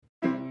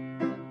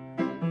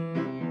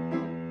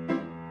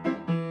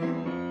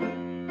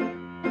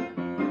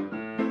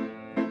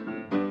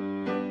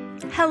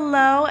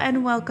Hello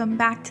and welcome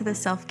back to the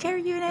Self-Care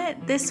Unit.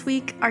 This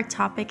week, our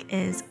topic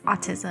is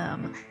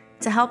autism.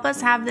 To help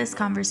us have this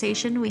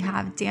conversation, we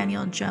have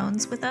Daniel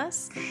Jones with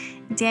us.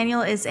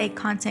 Daniel is a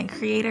content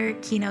creator,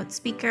 keynote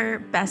speaker,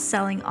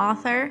 best-selling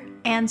author,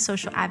 and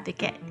social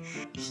advocate.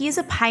 He is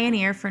a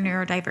pioneer for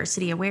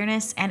neurodiversity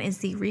awareness and is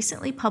the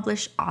recently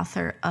published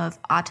author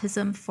of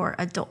Autism for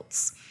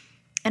Adults,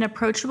 an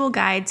approachable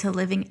guide to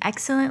living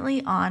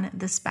excellently on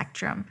the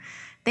spectrum.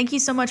 Thank you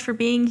so much for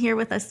being here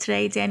with us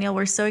today, Daniel.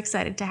 We're so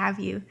excited to have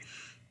you.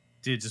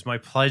 Dude, it's my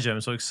pleasure. I'm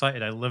so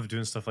excited. I love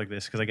doing stuff like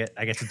this because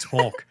I get to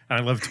talk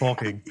and I love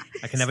talking.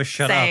 I can never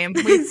shut Same.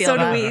 up. We feel So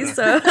that. do we.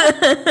 So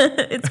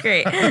it's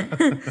great.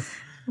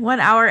 1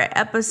 hour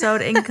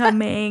episode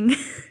incoming.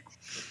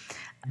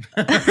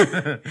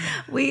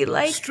 We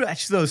like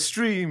stretch those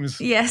streams.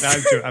 Yes.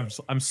 No,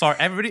 I'm sorry.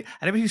 Anybody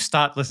who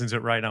start listening to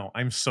it right now,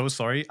 I'm so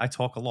sorry. I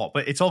talk a lot,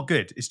 but it's all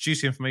good. It's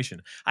juicy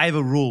information. I have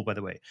a rule, by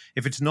the way.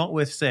 If it's not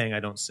worth saying,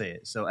 I don't say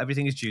it. So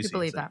everything is juicy. We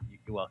believe so that.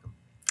 You're welcome.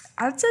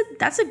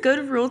 that's a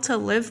good rule to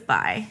live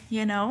by,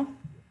 you know?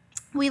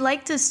 We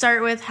like to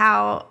start with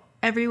how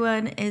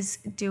everyone is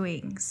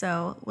doing.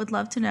 So would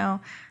love to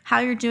know how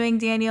you're doing,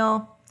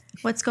 Daniel.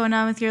 What's going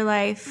on with your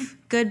life?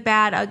 Good,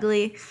 bad,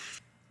 ugly.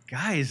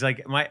 Guys,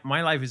 like my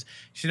life is,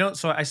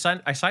 so I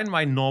signed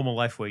my normal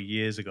life away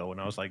years ago when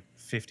I was like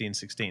 15,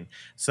 16.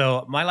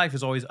 So my life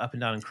is always up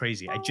and down and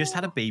crazy. I just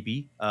had a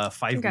baby 5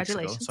 weeks ago.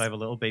 Congratulations. So I have a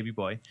little baby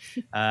boy.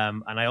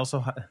 And I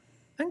also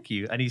thank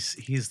you. And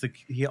he's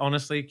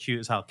honestly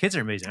cute as hell. Kids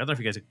are amazing. I don't know if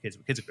you guys are kids,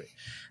 but kids are great.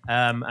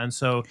 And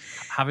so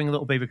having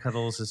little baby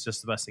cuddles is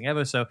just the best thing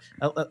ever. So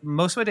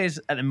most of my days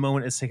at the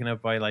moment is taken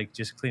up by like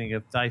just cleaning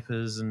up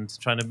diapers and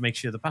trying to make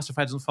sure the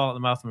pacifier doesn't fall out of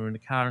the mouth when we're in the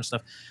car and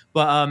stuff.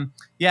 But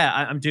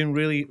I'm doing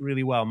really,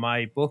 really well.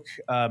 My book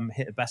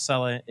hit a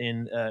bestseller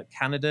in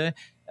Canada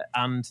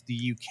and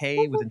the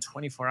UK within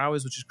 24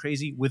 hours, which is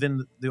crazy,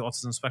 within the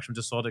autism spectrum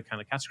disorder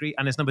kind of category.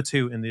 And it's number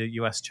 2 in the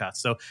US chat.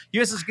 So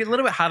US is a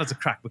little bit harder to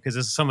crack because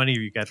there's so many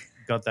of you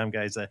goddamn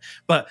guys there.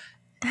 But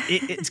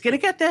it's going to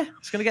get there.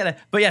 It's going to get there.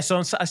 But yeah,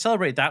 so I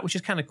celebrate that, which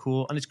is kind of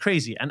cool. And it's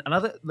crazy. And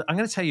I'm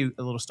going to tell you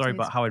a little story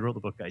about how I wrote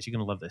the book, guys. You're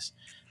going to love this.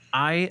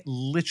 I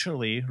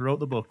literally wrote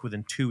the book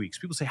within 2 weeks.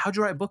 People say, how'd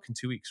you write a book in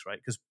 2 weeks, right?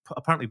 Because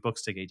apparently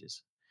books take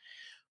ages.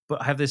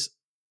 But I have this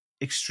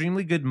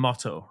extremely good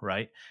motto,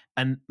 right?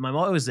 And my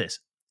motto is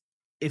this: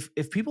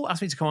 if people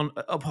ask me to come on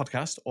a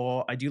podcast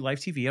or I do live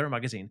TV or a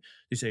magazine,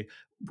 they say,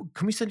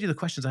 can we send you the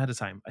questions ahead of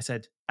time? I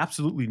said,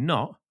 absolutely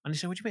not. And they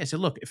say, what do you mean? I said,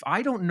 look, if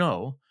I don't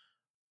know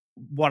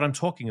what I'm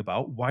talking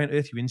about, why on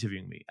earth are you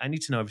interviewing me? I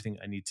need to know everything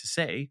I need to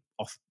say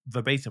off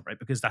verbatim, right?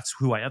 Because that's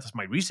who I am. That's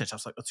my research. I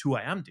was like, that's who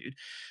I am, dude.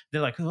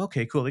 They're like, oh,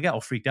 okay, cool. They get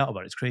all freaked out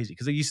about it. It's crazy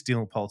because they're used to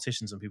dealing with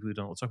politicians and people who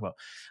don't know what to talk about.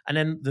 And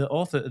then the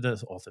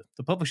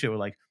publisher were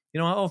like,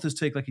 authors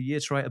take like a year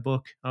to write a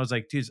book. And I was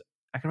like, dude,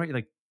 I can write you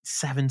like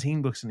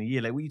 17 books in a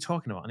year. Like, what are you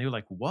talking about? And they were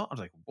like, what? I was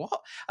like, what?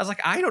 I was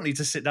like, I don't need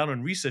to sit down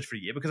and research for a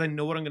year because I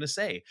know what I'm going to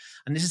say.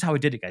 And this is how I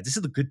did it, guys. This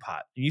is the good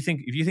part. And if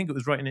you think it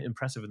was writing it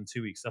impressive in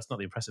 2 weeks, that's not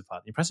the impressive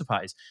part. The impressive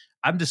part is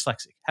I'm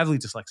dyslexic, heavily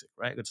dyslexic,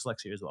 right? I got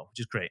dyslexia as well, which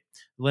is great.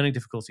 Learning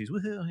difficulties,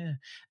 woohoo,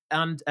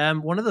 yeah.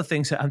 And one of the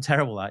things that I'm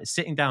terrible at is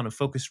sitting down and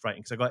focused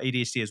writing because I got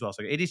ADHD as well.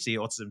 So I got ADHD,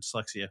 autism,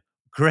 dyslexia,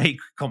 great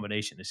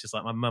combination. It's just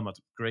like my mum had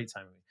a great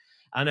time with me.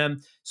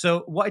 And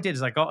so what I did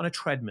is I got on a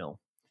treadmill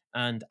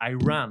and I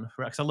ran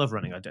because I love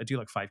running. I do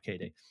like 5K a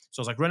day.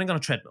 So I was like running on a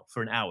treadmill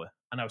for an hour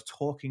and I was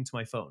talking to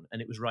my phone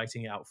and it was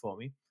writing it out for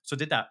me. So I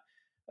did that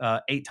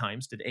 8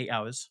 times, did 8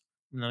 hours.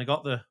 And then I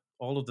got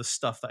all of the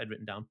stuff that I'd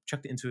written down,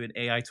 chucked it into an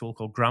AI tool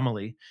called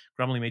Grammarly.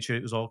 Grammarly made sure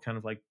it was all kind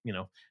of like,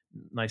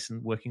 nice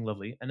and working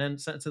lovely. And then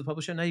sent it to the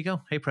publisher. And there you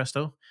go. Hey,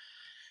 presto.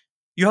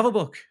 You have a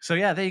book. So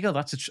yeah, there you go.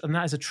 That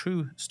is a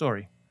true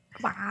story.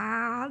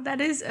 Wow,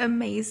 that is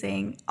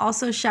amazing.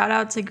 Also, shout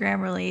out to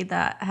Grammarly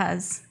that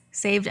has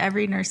saved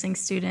every nursing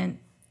student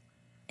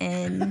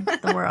in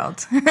the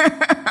world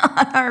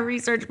on our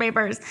research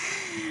papers.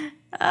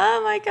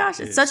 Oh my gosh,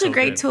 it's such a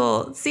great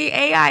tool. See,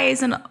 AI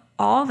isn't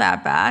all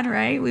that bad,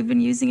 right? We've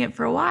been using it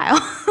for a while.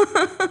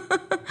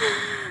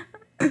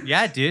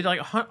 Yeah, dude, like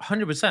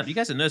 100%. You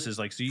guys are nurses,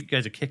 like, so you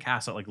guys are kick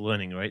ass at like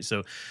learning, right?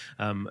 So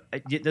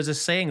there's a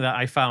saying that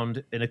I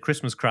found in a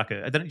Christmas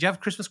cracker. Do you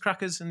have Christmas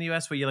crackers in the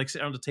US where you like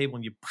sit around the table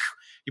and you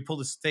pull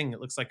this thing? It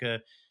looks like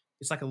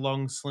it's like a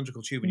long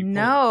cylindrical tube. And you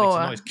pull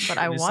it, it makes a noise. But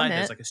I want it.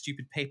 There's like a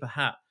stupid paper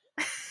hat.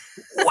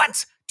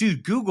 What,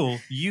 dude? Google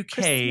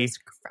UK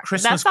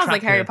Christmas that sounds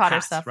like Harry Potter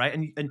hat, stuff, right?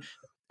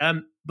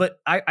 But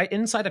I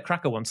inside a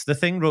cracker once, the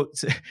thing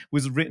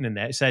was written in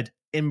there. It said,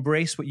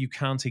 "Embrace what you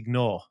can't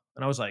ignore,"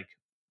 and I was like,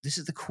 this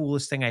is the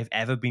coolest thing I've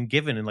ever been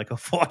given in like a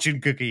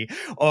fortune cookie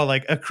or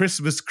like a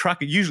Christmas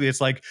cracker. Usually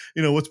it's like,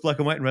 what's black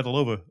and white and red all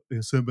over?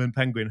 Sunburn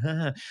penguin.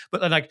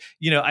 But then I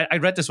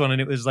read this one and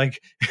it was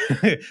like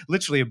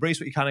literally embrace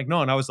what you can't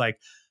ignore. And I was like,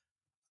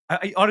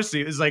 I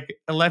honestly, it was like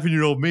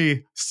 11-year-old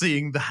me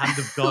seeing the hand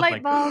of God.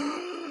 Light bulb.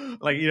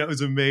 It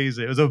was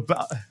amazing. It was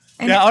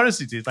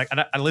honestly, dude, like,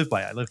 and I live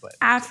by it.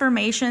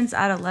 Affirmations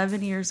at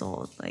 11 years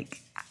old.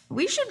 Like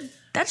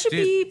that should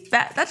be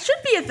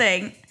a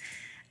thing.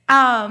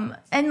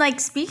 And like We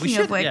speaking of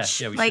should, yeah, which,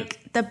 we should.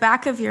 like the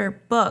back of your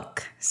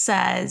book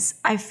says,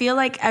 I feel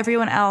like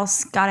everyone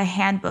else got a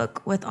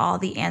handbook with all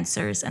the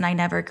answers and I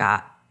never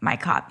got my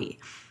copy.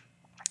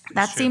 It's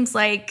That true. seems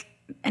like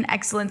an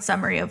excellent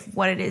summary of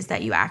what it is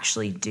that you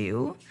actually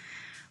do,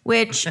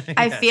 which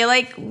I Yeah. feel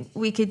like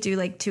we could do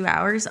like 2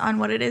 hours on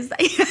what it is that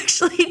you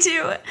actually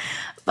do.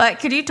 But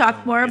could you Oh talk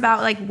my more about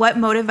goodness. like what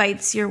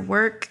motivates your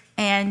work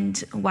and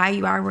why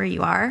you are where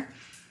you are?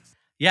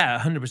 Yeah,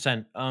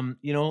 100%.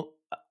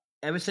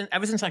 Ever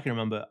since I can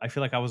remember, I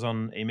feel like I was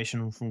on a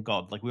mission from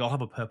God. Like we all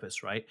have a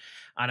purpose, right?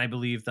 And I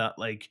believe that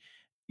like,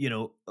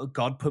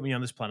 God put me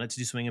on this planet to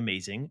do something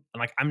amazing. And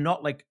like I'm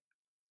not like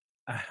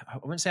I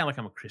wouldn't say I'm like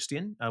I'm a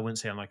Christian. I wouldn't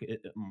say I'm like a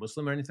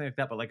Muslim or anything like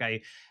that. But like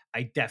I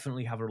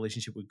definitely have a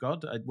relationship with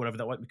God, whatever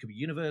that might be. It could be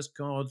universe,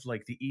 God,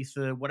 like the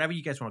ether, whatever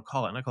you guys want to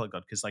call it. And I call it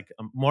God because like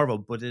I'm more of a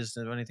Buddhist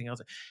than anything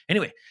else.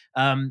 Anyway,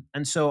 and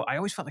so I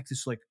always felt like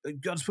this, like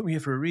God's put me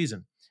here for a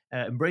reason.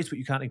 Embrace what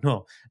you can't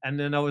ignore. And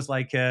then I was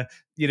like, I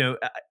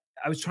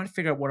was trying to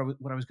figure out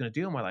what I was going to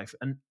do in my life,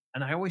 and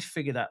I always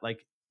figure that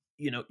like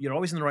you're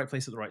always in the right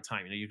place at the right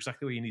time. You're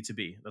exactly where you need to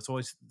be. That's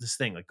always this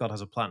thing. Like God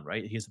has a plan,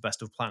 right? He has the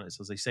best of planners,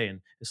 as they say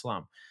in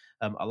Islam.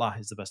 Allah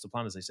is the best of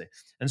planners, they say.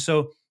 And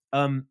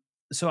um,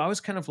 so I was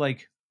kind of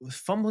like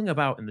fumbling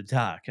about in the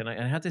dark, and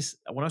I had this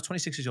when I was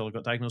 26 years old. I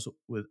got diagnosed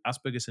with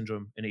Asperger's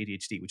syndrome and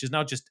ADHD, which is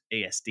now just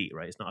ASD,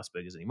 right? It's not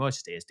Asperger's anymore;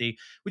 it's just ASD,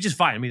 which is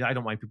fine. I mean, I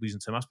don't mind people using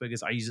the term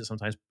Asperger's. I use it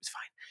sometimes; it's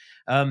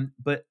fine.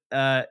 But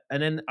and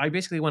then I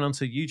basically went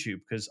onto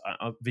YouTube because I'm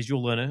a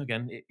visual learner.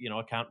 Again,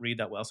 I can't read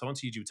that well, so I went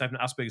to YouTube, typed in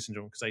Asperger's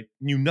syndrome because I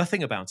knew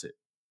nothing about it.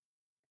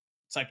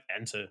 It's like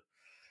enter,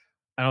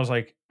 and I was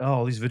like,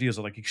 oh, these videos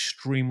are like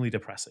extremely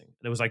depressing.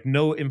 There was like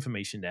no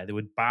information there. There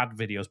were bad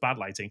videos, bad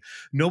lighting.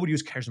 Nobody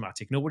was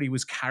charismatic. Nobody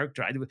was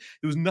characterized. There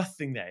was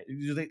nothing there.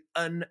 It was like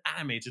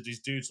unanimated. These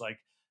dudes like,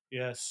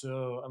 yeah,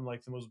 so I'm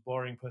like the most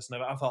boring person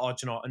ever. I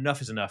thought, oh,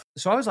 enough is enough.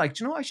 So I was like,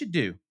 do you know what I should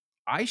do?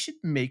 I should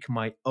make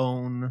my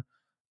own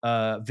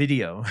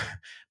video,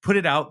 put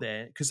it out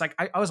there. Cause like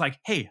I was like,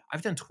 hey,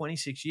 I've done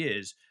 26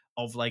 years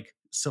of like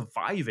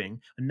surviving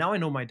and now I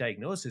know my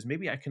diagnosis.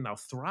 Maybe I can now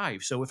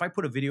thrive. So if I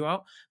put a video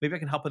out, maybe I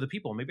can help other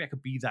people. Maybe I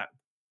could be that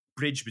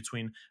bridge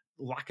between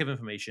lack of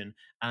information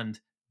and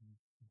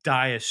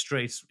dire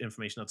straits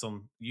information that's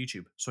on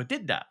YouTube. So I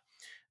did that.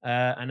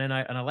 And then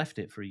I left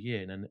it for a year,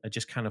 and then I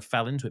just kind of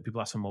fell into it.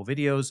 People asked for more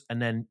videos, and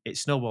then it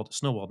snowballed.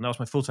 Now it's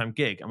my full time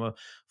gig. I'm a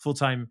full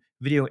time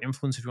video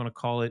influencer, if you want to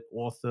call it,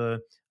 author,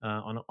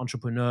 an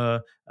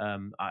entrepreneur.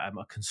 I'm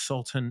a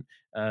consultant.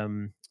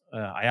 I'm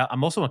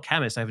also a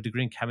chemist. I have a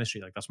degree in chemistry.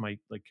 Like that's my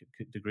like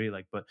degree.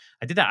 Like, but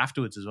I did that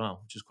afterwards as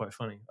well, which is quite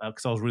funny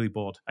because I was really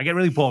bored. I get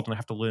really bored and I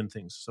have to learn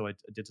things, so I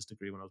did this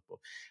degree when I was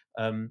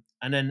bored.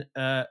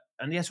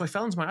 And yeah, so I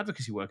fell into my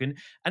advocacy work, and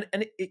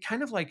it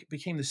kind of like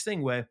became this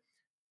thing where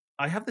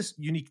I have this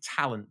unique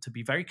talent to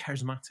be very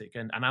charismatic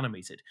and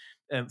animated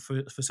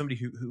for somebody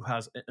who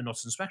has an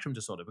autism spectrum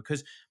disorder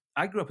because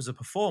I grew up as a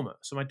performer.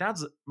 So my dad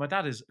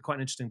is quite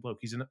an interesting bloke.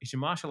 He's a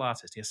martial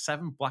artist. He has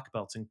 7 black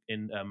belts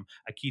in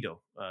Aikido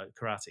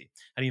karate,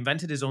 and he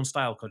invented his own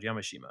style called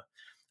Yamashima.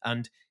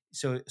 And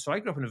so I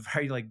grew up in a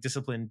very like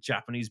disciplined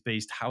Japanese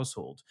based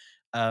household.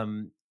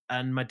 Um,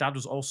 and my dad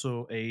was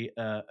also a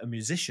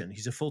musician.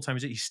 He's a full time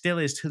musician. He still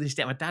is to this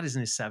day. My dad is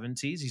in his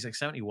 70s. He's like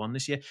 71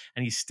 this year,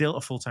 and he's still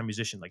a full time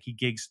musician. Like he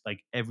gigs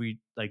like every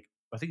like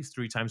I think it's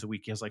 3 times a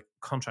week. He has like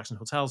contracts in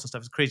hotels and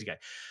stuff. He's a crazy guy.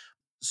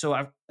 So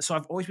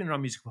I've always been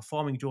around music,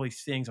 performing, do all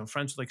these things. I'm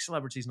friends with like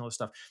celebrities and all this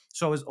stuff.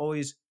 So I was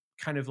always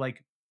kind of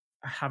like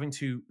having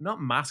to not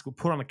mask but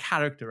put on a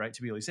character, right,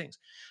 to be all these things.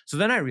 So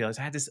then I realized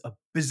I had this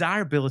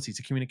bizarre ability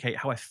to communicate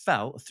how I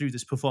felt through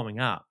this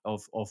performing art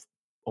of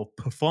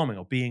performing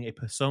or being a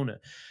persona.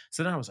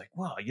 So then I was like,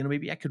 well,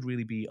 maybe I could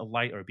really be a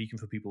light or a beacon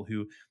for people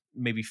who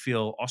maybe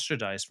feel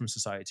ostracized from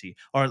society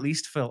or at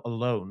least feel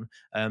alone.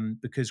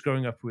 Because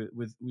growing up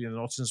with an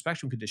autism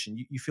spectrum condition,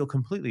 you feel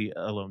completely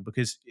alone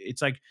because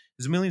it's like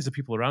there's millions of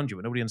people around you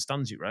and nobody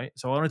understands you, right?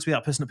 So I wanted to be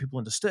that person that people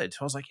understood. So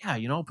I was like, yeah,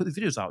 I'll put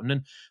the videos out. And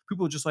then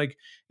people were just like,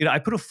 I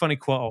put a funny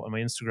quote out on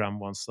my Instagram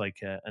once, like,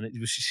 and it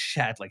was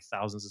shared like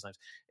thousands of times.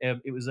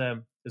 There's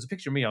a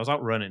picture of me. I was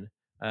out running,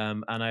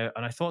 and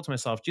I thought to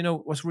myself, do you know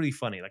what's really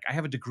funny? Like I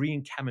have a degree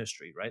in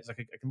chemistry, right? It's like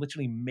I can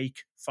literally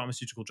make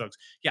pharmaceutical drugs.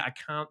 Yeah, I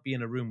can't be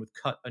in a room with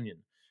cut onion,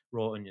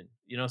 raw onion.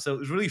 So it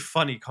was really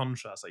funny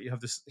contrast. Like you have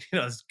this,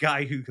 this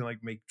guy who can like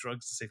make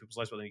drugs to save people's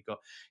lives, but then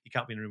you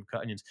can't be in a room with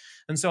cut onions.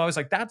 And so I was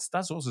like, that's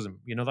autism.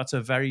 That's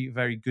a very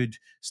very good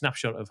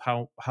snapshot of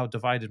how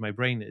divided my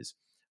brain is.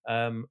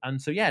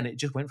 And so yeah, and it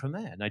just went from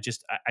there. And I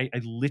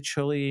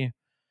literally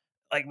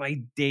like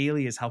my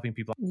daily is helping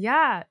people.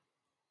 Yeah.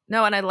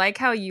 No, and I like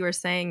how you were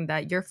saying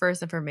that your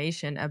first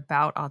information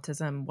about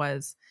autism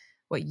was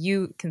what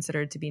you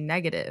considered to be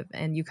negative,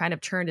 and you kind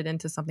of turned it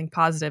into something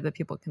positive that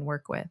people can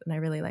work with. And I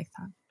really like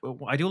that.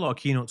 Well, I do a lot of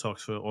keynote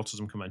talks for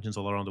autism conventions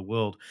all around the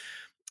world.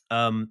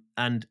 And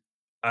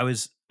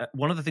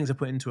one of the things I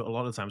put into it a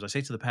lot of times, I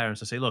say to the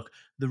parents, I say, look,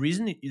 the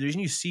reason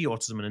you see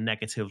autism in a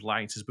negative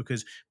light is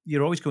because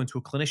you're always going to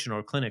a clinician or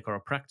a clinic or a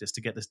practice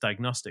to get this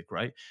diagnostic,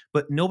 right?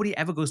 But nobody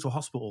ever goes to a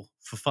hospital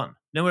for fun.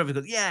 No one ever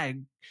goes, yeah,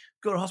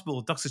 go to a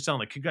hospital, doctor's telling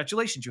like,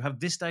 congratulations, you have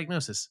this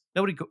diagnosis.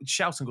 Nobody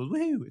shouts and goes,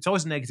 woohoo. It's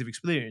always a negative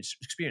experience,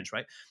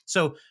 right?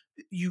 So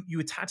you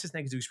attach this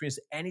negative experience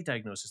to any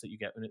diagnosis that you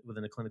get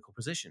within a clinical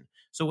position.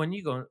 So when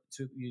you go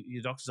to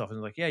your doctor's office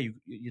and like, yeah,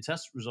 your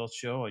test results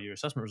show or your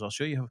assessment results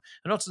show you have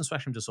an autism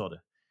spectrum disorder,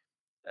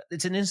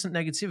 it's an instant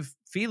negative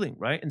feeling,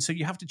 right? And so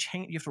you have to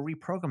change, you have to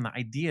reprogram that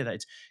idea that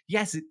it's,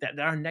 yes, that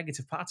there are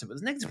negative parts of it.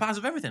 There's negative parts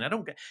of everything. I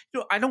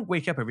don't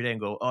wake up every day and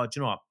go, oh, do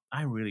you know what?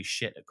 I'm really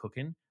shit at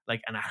cooking.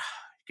 Like, and it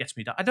gets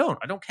me down. I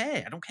don't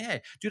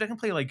care. Dude, I can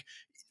play like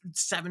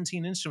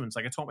 17 instruments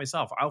like I taught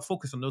myself. I'll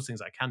focus on those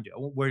things I can do. I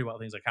won't worry about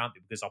things I can't do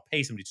because I'll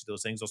pay somebody to do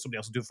those things or somebody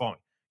else will do it for me.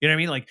 You know what I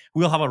mean? Like,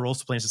 we all have our roles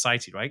to play in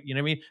society, right? You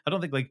know what I mean? I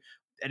don't think like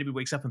anybody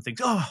wakes up and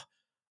thinks, oh,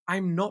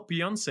 I'm not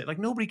Beyonce. Like,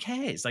 nobody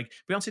cares. Like,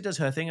 Beyonce does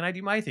her thing and I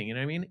do my thing. You know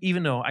what I mean?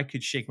 Even though I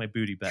could shake my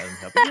booty better than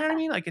her. But you know what I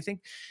mean? Like, I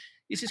think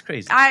it's just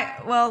crazy.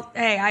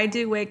 I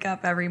do wake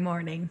up every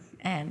morning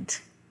and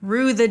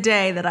rue the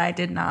day that I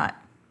did not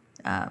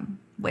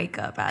wake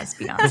up as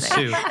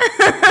Beyonce.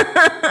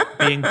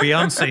 Being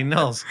Beyonce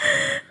knows.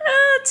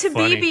 To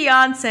be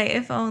Beyonce,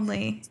 if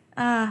only.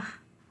 Now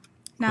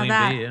Queen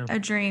that, bee, yeah. a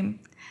dream.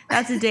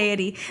 That's a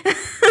deity.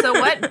 So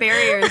what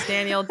barriers,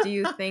 Daniel, do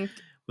you think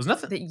was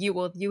nothing that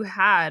you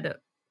had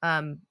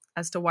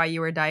as to why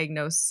you were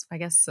diagnosed, I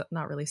guess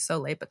not really so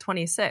late, but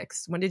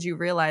 26? When did you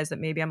realize that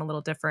maybe I'm a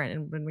little different,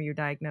 and when were you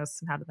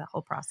diagnosed, and how did that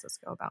whole process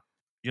go about?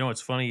 You know,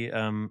 it's funny.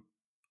 I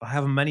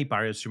have many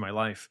barriers through my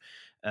life,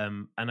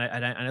 and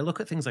I look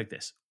at things like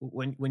this.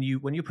 When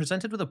you're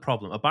presented with a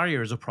problem, a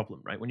barrier is a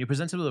problem, right? When you're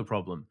presented with a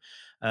problem,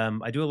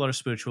 I do a lot of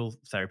spiritual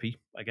therapy.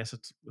 I guess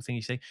that's the thing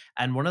you say.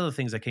 And one of the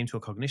things I came to a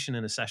cognition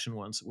in a session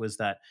once was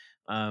that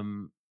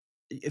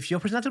if you're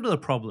presented with a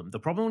problem, the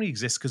problem only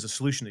exists because the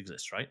solution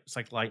exists, right? It's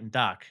like light and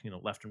dark,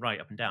 left and right,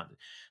 up and down.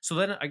 So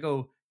then I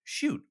go,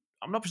 shoot,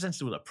 I'm not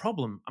presented with a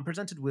problem. I'm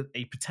presented with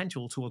a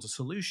potential towards a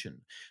solution.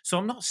 So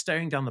I'm not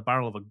staring down the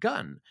barrel of a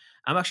gun.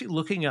 I'm actually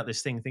looking at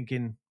this thing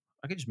thinking,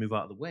 I can just move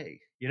out of the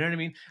way. You know what I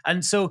mean?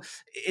 And so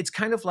it's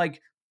kind of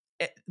like,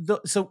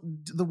 so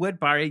the word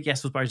barrier,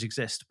 yes, those barriers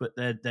exist, but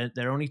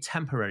they're only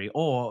temporary,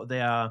 or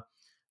they're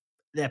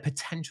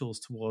potentials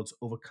towards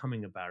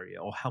overcoming a barrier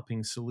or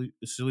helping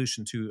a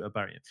solution to a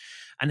barrier.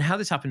 And how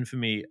this happened for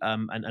me,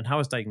 and how I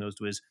was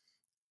diagnosed was,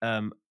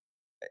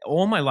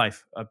 all my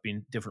life I've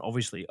been different.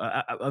 Obviously,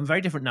 I'm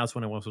very different now to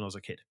when I was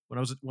a kid. When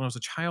I was a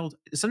child,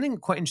 something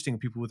quite interesting.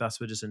 People with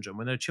Asperger's syndrome,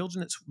 when they're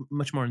children, it's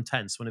much more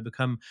intense. When they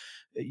become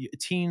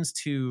teens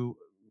to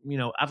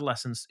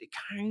adolescence, it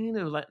kind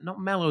of like not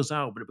mellows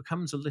out, but it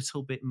becomes a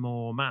little bit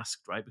more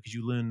masked, right? Because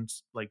you learn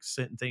like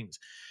certain things.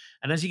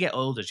 And as you get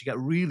older, as you get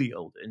really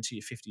older into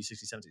your 50s,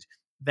 60s, 70s,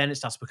 then it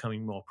starts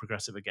becoming more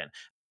progressive again.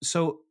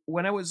 So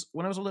when I was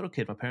a little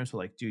kid, my parents were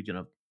like, dude,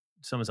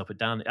 someone's up and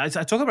down. I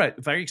talk about it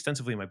very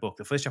extensively in my book.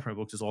 The first chapter of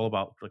my book is all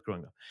about like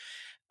growing up.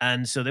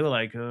 And so they were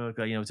like, oh,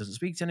 God, it doesn't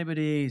speak to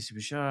anybody, he's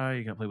super shy,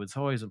 you can't play with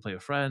toys and play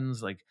with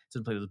friends, like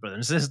doesn't play with his brother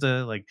and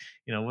sister, like,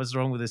 what's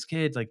wrong with this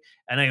kid? Like,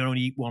 and I can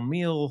only eat one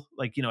meal,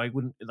 like, I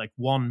wouldn't like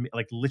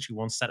literally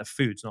one set of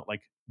foods, not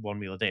like one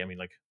meal a day. I mean,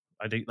 like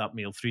I'd eat that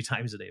meal 3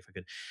 times a day if I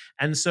could.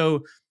 And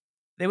so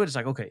they were just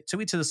like, okay, so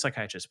we to the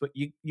psychiatrist, but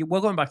we're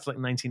going back to like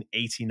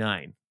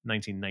 1989,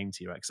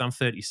 1990, right? Because I'm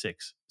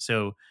 36.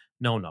 So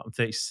no, I'm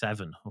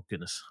 37. Oh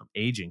goodness, I'm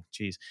aging.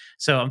 Jeez.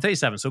 So I'm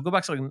 37. So go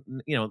back to like,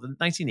 the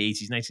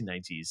 1980s,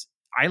 1990s.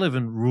 I live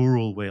in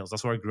rural Wales.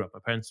 That's where I grew up. My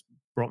parents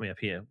brought me up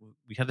here.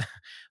 We had a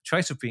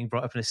choice of being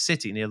brought up in a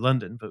city near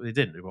London, but they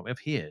didn't. They brought me up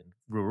here in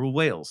rural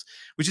Wales,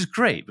 which is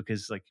great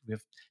because like we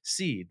have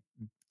sea,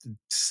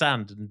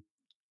 sand, and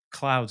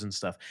clouds and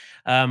stuff.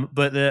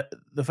 But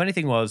the funny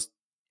thing was,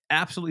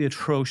 absolutely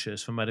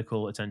atrocious for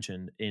medical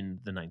attention in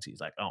the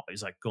 90s. Like, oh,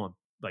 it's like going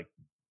like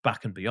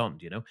back and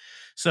beyond,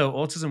 So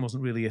autism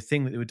wasn't really a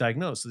thing that they would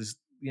diagnose. So this,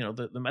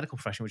 the medical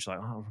profession was like,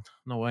 oh,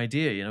 no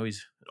idea,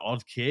 he's an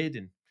odd kid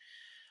and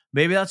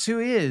maybe that's who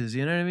he is,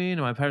 you know what I mean?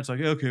 And my parents were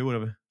like, okay,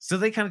 whatever. So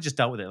they kind of just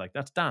dealt with it like,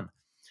 that's Dan.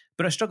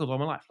 But I struggled all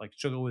my life. Like,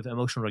 struggled with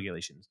emotional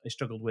regulations. I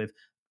struggled with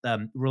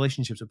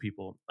relationships with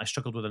people. I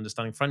struggled with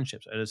understanding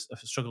friendships. I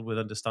struggled with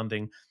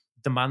understanding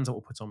demands that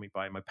were put on me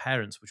by my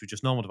parents, which were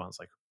just normal demands,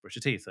 like brush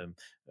your teeth,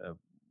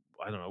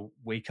 I don't know,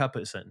 wake up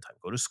at a certain time,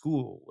 go to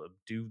school,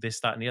 do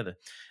this, that, and the other.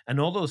 And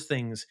all those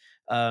things,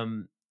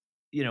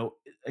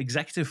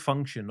 executive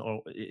function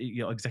or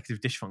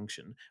executive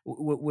dysfunction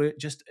were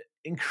just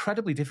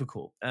incredibly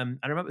difficult. And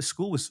I remember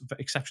school was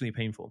exceptionally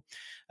painful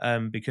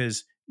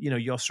because,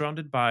 you're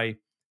surrounded by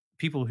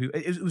people who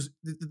it was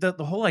the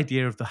whole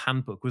idea of the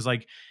handbook was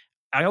like,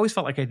 I always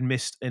felt like I'd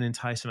missed an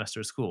entire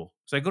semester of school.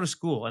 So I go to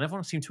school and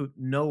everyone seemed to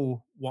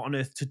know what on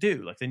earth to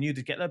do. Like they knew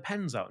to get their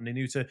pens out and they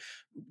knew to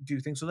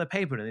do things with their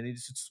paper and they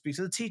needed to speak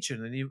to the teacher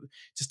and they knew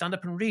to stand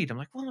up and read. I'm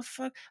like, what the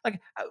fuck?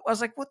 Like, I was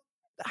like, what?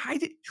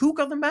 who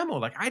got the memo?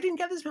 Like, I didn't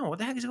get this memo. What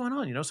the heck is going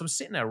on? You know, so I'm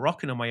sitting there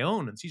rocking on my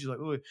own, and she's like,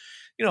 oh,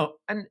 you know,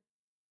 and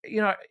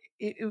you know,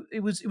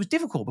 it was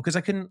difficult because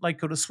I couldn't like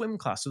go to swim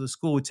class. So the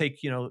school would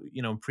take,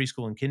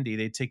 preschool and kindy,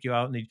 they'd take you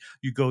out and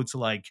you go to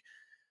like,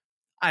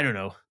 I don't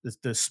know,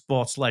 the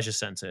sports leisure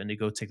center, and they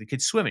go take the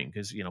kids swimming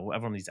because, you know,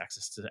 everyone needs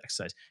access to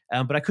exercise.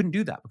 But I couldn't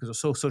do that because I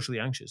was so socially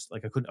anxious.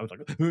 Like I was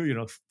like,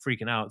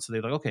 freaking out. So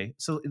they're like, okay.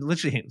 So it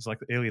was like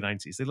the early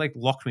 90s. They like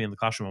locked me in the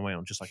classroom on my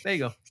own, just like, there you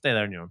go, stay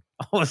there on your own.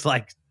 I was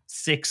like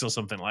 6 or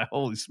something, like,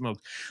 holy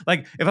smokes.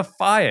 Like if a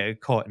fire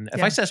caught, and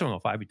if I set someone on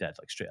fire, I'd be dead,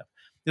 like straight up.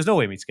 There's no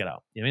way for me to get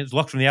out. You know, it's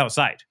locked from the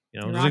outside.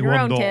 You know, You're there's on only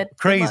your one own, door.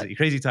 kid.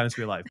 Crazy times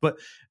to be alive. But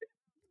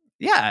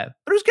yeah,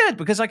 but it was good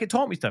because like it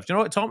taught me stuff. Do you know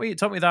what it taught me? It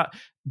taught me that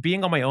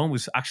being on my own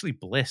was actually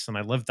bliss, and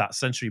I loved that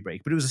sensory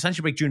break. But it was a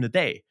sensory break during the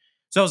day,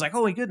 so I was like,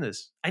 oh my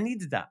goodness, I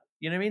needed that.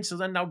 You know what I mean? So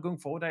then now going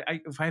forward,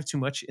 if I have too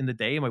much in the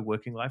day in my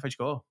working life, I just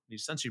go, oh, I need a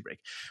sensory break.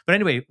 But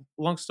anyway,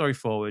 long story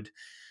forward,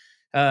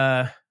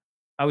 I've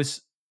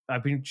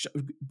been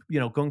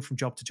going from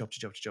job to job to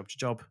job to job to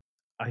job.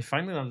 I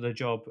finally landed a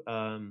job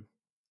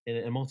in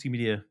a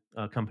multimedia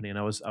company, and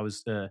I was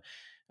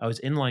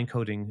inline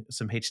coding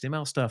some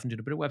HTML stuff and did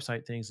a bit of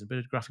website things and a bit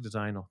of graphic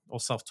design, all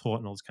self-taught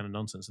and all this kind of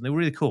nonsense. And they were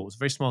really cool. It was a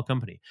very small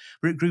company,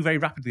 but it grew very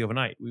rapidly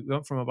overnight. We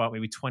went from about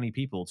maybe 20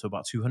 people to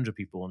about 200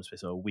 people in the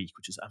space of a week,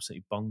 which is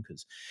absolutely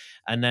bonkers.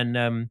 And then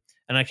and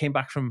I came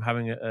back from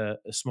having a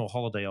small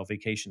holiday or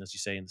vacation, as you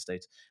say in the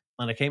States.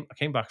 And I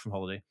came back from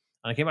holiday,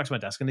 and I came back to my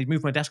desk, and they'd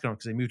moved my desk around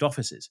because they moved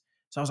offices.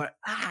 So I was like,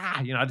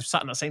 I just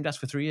sat in that same desk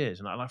for 3 years,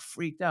 and I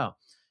freaked out.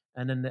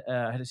 And then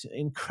I had this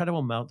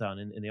incredible meltdown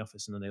in the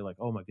office. And then they were like,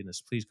 oh my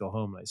goodness, please go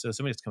home. Like, so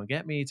somebody has to come and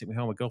get me, take me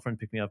home. My girlfriend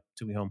picked me up,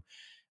 took me home.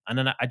 And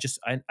then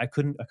I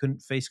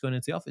couldn't face going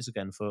into the office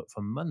again for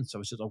months. I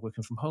was just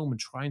working from home and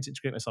trying to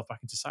integrate myself back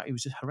into society. It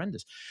was just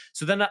horrendous.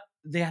 So then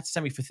they had to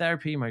send me for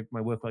therapy. My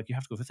work, like, you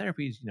have to go for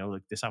therapy,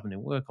 like this happened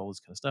in work, all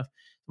this kind of stuff.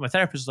 My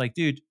therapist was like,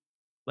 dude,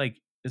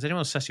 like, has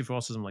anyone assessed you for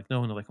autism? I'm like,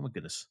 no. And they're like, oh my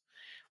goodness.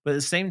 But at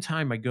the same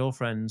time, my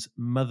girlfriend's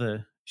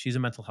mother, she's a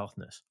mental health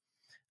nurse.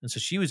 And so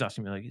she was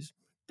asking me, like, is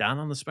Dan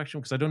on the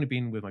spectrum? Because I'd only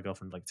been with my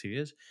girlfriend like 2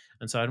 years.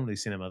 And so I don't really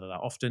see my mother that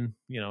often,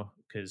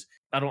 because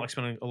I don't like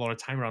spending a lot of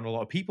time around a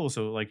lot of people.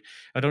 So like,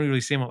 I don't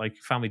really see them at like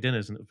family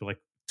dinners and for like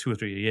 2 or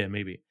 3 a year,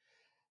 maybe.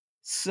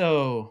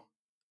 So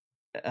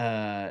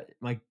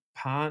my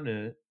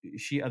partner,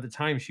 she at the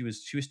time she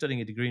was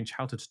studying a degree in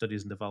childhood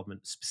studies and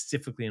development,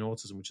 specifically in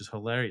autism, which is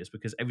hilarious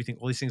because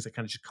all these things that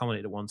kind of just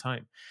culminate at one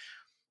time.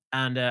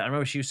 And I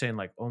remember she was saying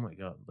like, "Oh my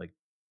god, like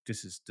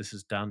this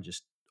is Dan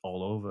just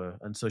all over."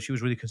 And so she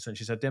was really concerned.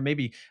 She said, "Then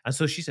maybe." And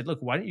so she said, "Look,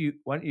 why don't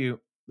you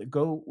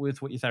go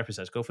with what your therapist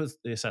says? Go for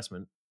the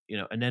assessment,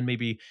 and then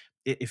maybe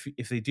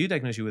if they do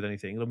diagnose you with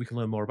anything, then we can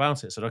learn more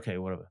about it." I said, "Okay,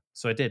 whatever."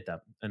 So I did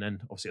that, and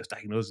then obviously I was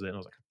diagnosed with it, and I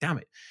was like, "Damn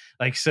it!"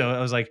 Like, so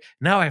I was like,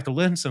 now I have to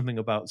learn something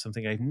about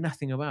something I have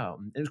nothing about.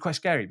 And it was quite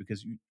scary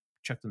because you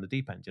chucked in the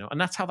deep end, and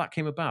that's how that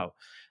came about.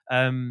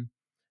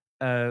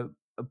 Uh,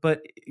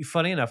 but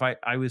funny enough,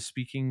 I was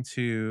speaking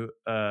to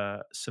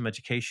some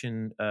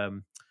education,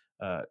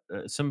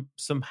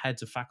 some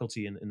heads of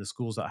faculty in the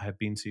schools that I have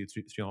been to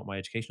throughout my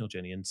educational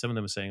journey, and some of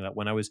them are saying that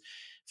when I was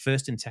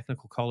first in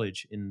technical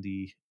college in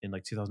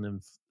like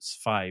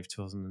 2005,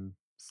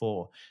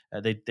 2004,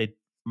 they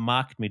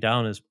marked me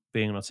down as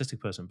being an autistic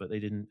person, but they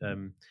didn't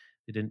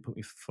put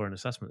me for an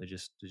assessment. They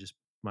just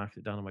marked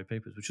it down on my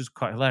papers, which was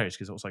quite hilarious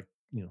because it was like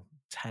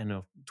 10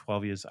 or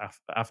 12 years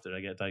after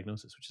I get a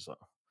diagnosis, which is like,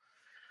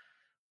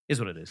 is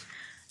what it is.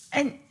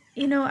 And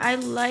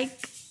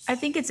I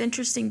think it's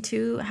interesting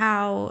too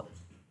how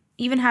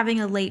even having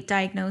a late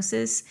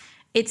diagnosis,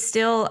 it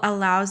still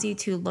allows you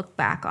to look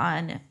back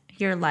on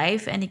your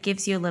life, and it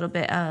gives you a little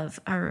bit of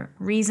a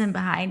reason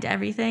behind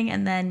everything.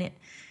 And then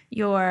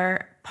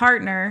your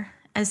partner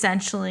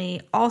essentially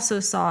also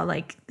saw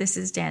like, this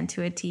is Dan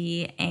to a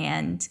T,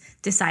 and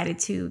decided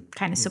to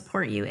kind of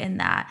support you in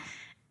that.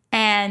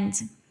 And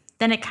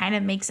then it kind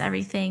of makes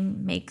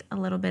everything make a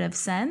little bit of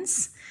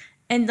sense.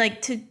 And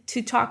like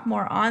to talk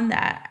more on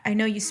that, I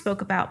know you spoke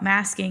about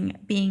masking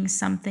being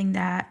something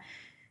that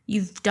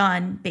you've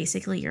done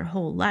basically your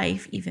whole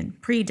life, even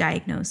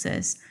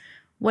pre-diagnosis.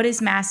 What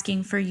is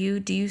masking for you?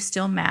 Do you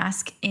still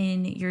mask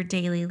in your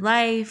daily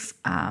life?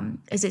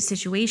 Is it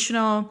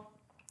situational?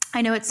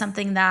 I know it's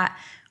something that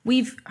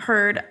we've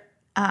heard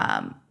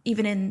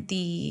even in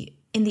the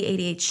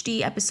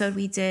ADHD episode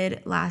we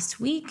did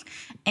last week,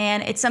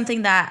 and it's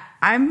something that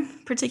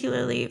I'm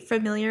particularly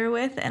familiar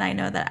with, and I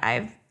know that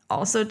I've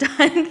also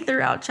done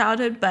throughout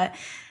childhood, but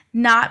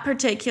not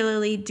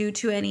particularly due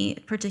to any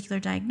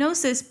particular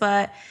diagnosis,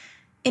 but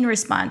in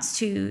response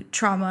to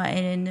trauma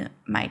in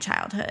my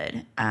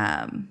childhood.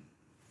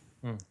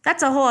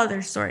 That's a whole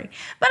other story.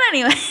 But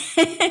anyway,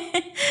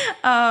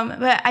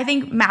 but I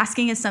think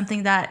masking is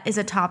something that is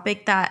a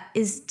topic that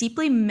is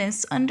deeply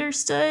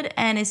misunderstood,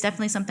 and is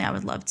definitely something I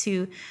would love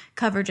to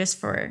cover just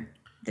for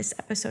this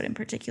episode in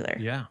particular.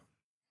 Yeah.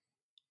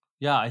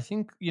 I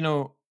think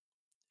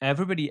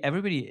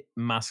everybody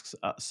masks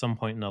at some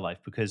point in their life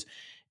because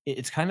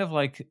it's kind of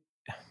like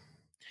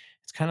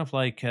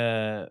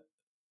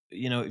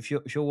if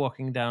you're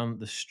walking down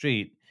the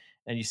street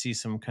and you see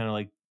some kind of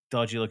like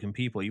dodgy looking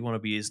people, you want to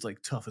be as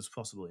like tough as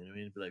possible. You know what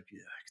I mean? Be like,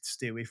 yeah,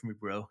 stay away from me,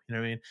 bro. You know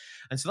what I mean?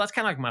 And so that's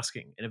kind of like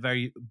masking in a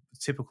very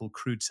typical,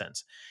 crude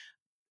sense.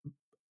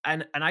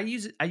 And I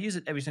use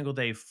it every single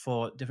day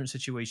for different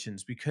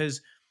situations,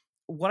 because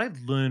what I've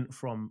learned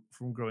from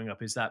growing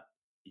up is that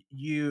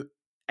you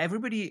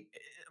everybody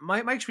my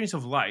experience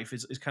of life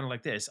is kind of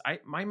like this.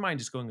 My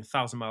mind is going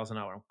 1,000 miles an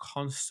hour. I'm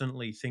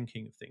constantly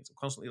thinking of things. I'm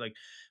constantly like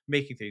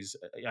making things.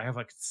 I have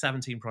like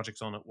 17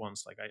 projects on at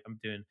once. Like I'm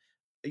doing.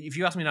 If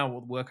you ask me now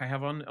what work I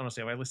have on,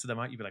 honestly, if I listed them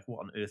out, you'd be like, "What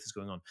on earth is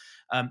going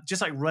on?"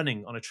 Just like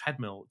running on a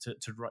treadmill to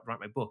write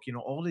my book.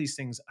 All these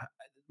things.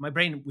 My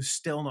brain was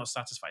still not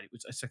satisfied.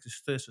 It's like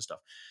this thirst for stuff.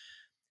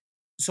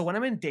 So when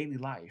I'm in daily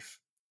life,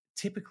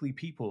 typically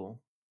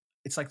people,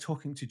 it's like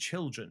talking to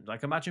children.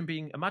 Like imagine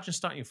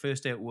starting your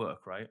first day at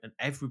work, right? And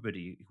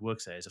everybody who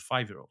works there is a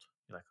 5-year-old.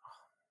 You're like,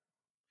 oh,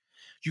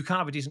 you can't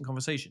have a decent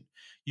conversation.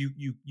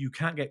 You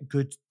can't get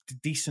good,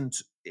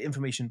 decent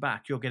information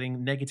back. You're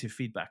getting negative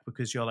feedback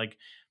because you're like,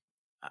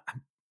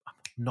 I'm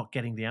not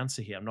getting the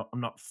answer here.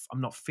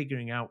 I'm not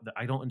figuring out that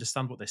I don't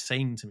understand what they're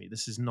saying to me.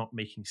 This is not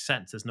making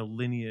sense. There's no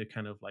linear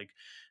kind of like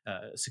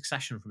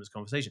succession from this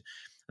conversation,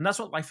 and that's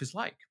what life is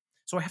like.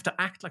 So I have to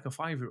act like a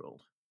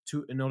 5-year-old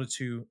in order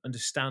to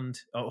understand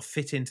or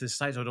fit into the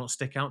society, so I don't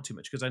stick out too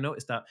much. Because I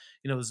noticed that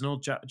there's an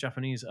old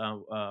Japanese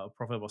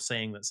proverb or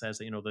saying that says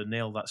that the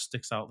nail that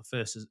sticks out the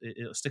first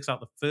it sticks out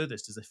the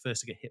furthest is the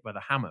first to get hit by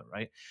the hammer,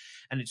 right?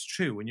 And it's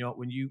true when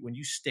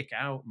you stick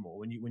out more,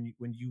 when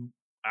you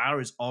are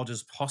as odd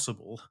as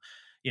possible,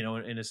 in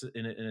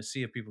a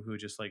sea of people who are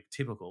just like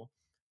typical,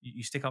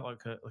 you stick out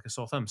like a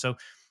sore thumb. So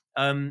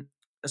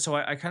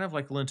I kind of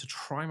like learned to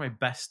try my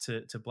best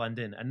to blend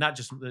in, and that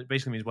just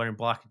basically means wearing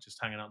black and just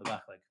hanging out the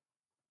back, like,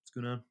 what's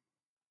going on?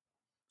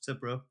 What's up,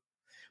 bro?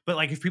 But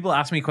like, if people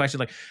ask me questions,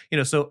 like, it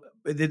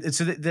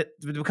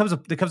becomes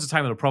a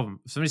time of a problem.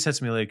 If somebody says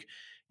to me, like,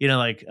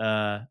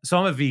 so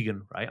I'm a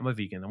vegan, right? I'm a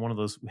vegan. I'm one of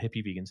those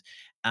hippie vegans,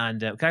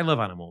 and I love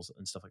animals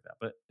and stuff like that.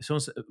 But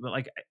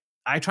like,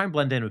 I try and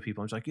blend in with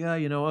people. I'm just like, yeah,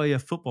 oh yeah,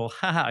 football.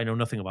 Haha. I know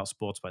nothing about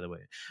sports, by the way.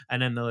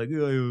 And then they're like,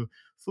 yeah,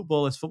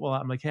 football is football.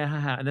 I'm like, yeah,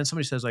 haha. And then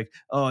somebody says like,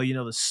 oh,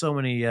 there's so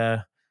many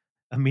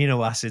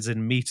amino acids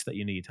in meat that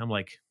you need. I'm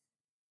like,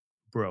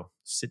 bro,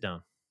 sit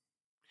down.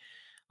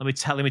 Let me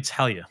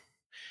tell you.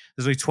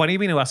 There's only 20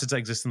 amino acids that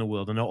exist in the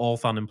world, and they're all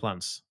found in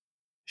plants.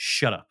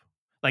 Shut up.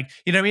 Like,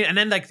 you know what I mean?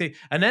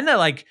 And then they're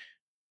like,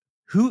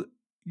 who?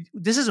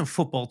 This isn't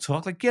football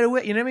talk. Like, get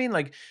away. You know what I mean?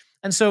 Like,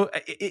 and so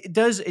it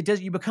does.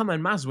 You become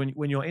unmasked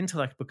when your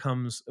intellect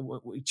becomes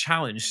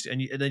challenged,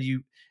 and then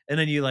you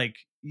like,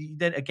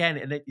 then again,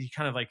 and then you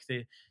kind of like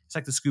it's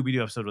like the Scooby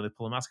Doo episode where they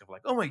pull a mask off,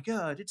 like, oh my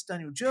god, it's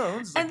Daniel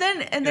Jones. It's and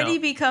like, then he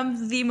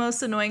becomes the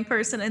most annoying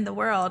person in the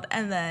world,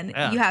 and then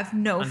you have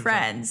no 100%.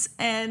 friends.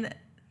 And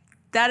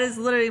that is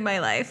literally my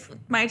life,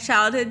 my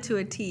childhood to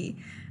a T.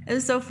 It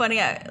was so funny.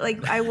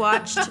 I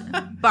watched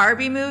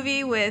Barbie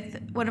movie with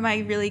one of my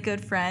really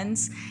good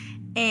friends,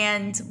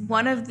 and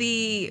one of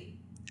the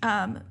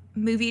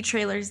movie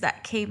trailers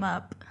that came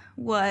up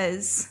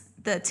was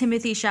the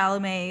Timothy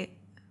Chalamet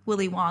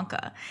Willy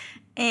Wonka.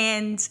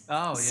 And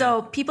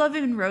so people have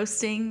been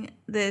roasting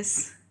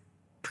this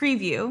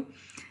preview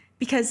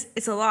because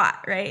it's a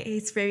lot, right?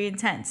 It's very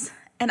intense.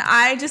 And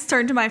I just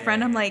turned to my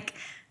friend. I'm like,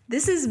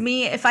 this is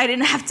me if I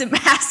didn't have to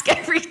mask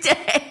every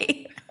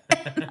day.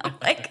 And I'm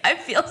like, I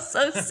feel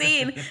so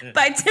seen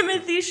by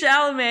Timothy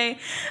Chalamet,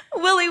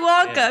 Willy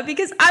Wonka,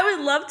 because I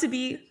would love to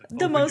be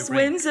the most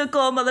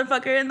whimsical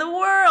motherfucker in the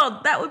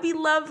world. That would be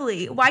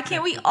lovely. Why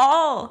can't we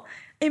all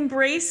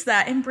embrace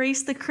that?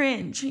 Embrace the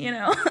cringe,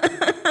 Yeah,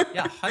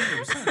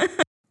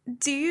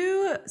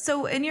 100%.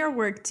 So in your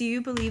work, do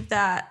you believe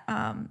that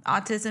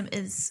autism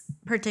is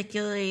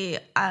particularly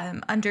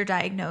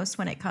underdiagnosed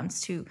when it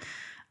comes to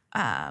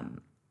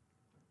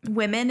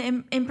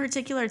women in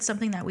particular? It's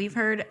something that we've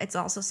heard. It's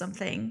also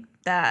something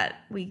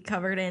that we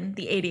covered in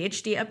the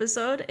ADHD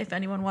episode. If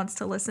anyone wants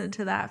to listen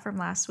to that from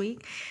last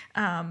week,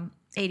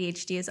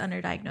 ADHD is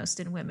underdiagnosed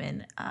in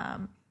women,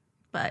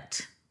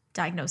 but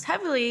diagnosed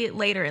heavily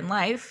later in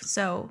life.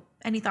 So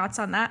any thoughts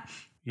on that?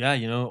 Yeah,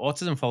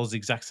 autism follows the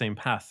exact same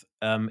path.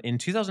 In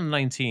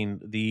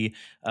 2019, the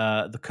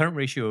current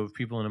ratio of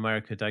people in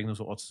America diagnosed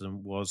with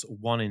autism was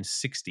 1 in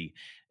 60.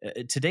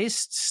 Today's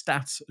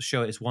stats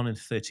show it's 1 in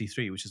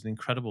 33, which is an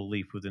incredible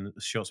leap within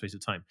a short space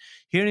of time.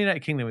 Here in the United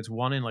Kingdom, it's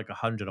 1 in like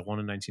 100 or 1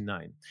 in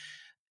 99.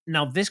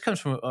 Now, this comes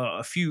from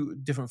a few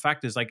different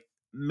factors, like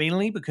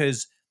mainly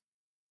because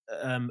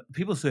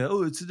people say,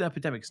 "Oh, it's an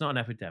epidemic." It's not an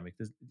epidemic.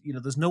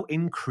 There's no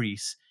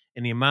increase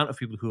in the amount of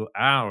people who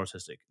are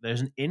autistic. There's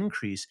an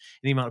increase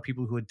in the amount of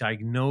people who are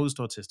diagnosed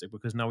autistic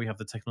because now we have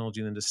the technology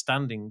and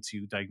understanding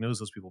to diagnose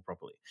those people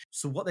properly.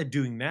 So what they're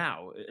doing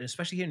now,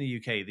 especially here in the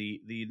UK,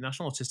 the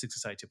National Autistic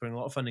Society are putting a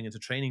lot of funding into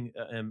training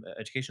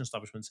education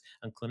establishments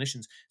and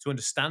clinicians to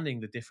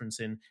understanding the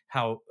difference in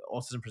how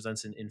autism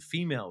presents in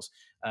females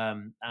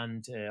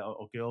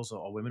or girls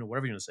or women or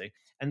whatever you want to say.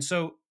 And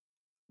so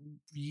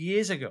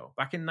years ago,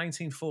 back in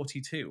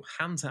 1942,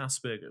 Hans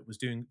Asperger was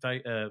doing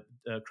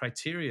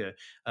criteria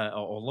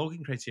or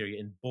logging criteria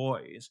in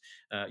boys,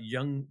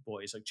 young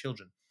boys, like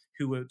children,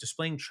 who were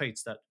displaying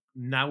traits that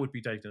now would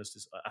be diagnosed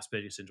as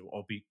Asperger's syndrome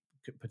or be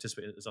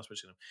participate as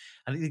Asperger's syndrome.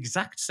 And at the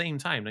exact same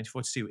time,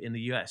 1942, in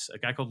the US, a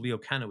guy called Leo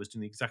Kanner was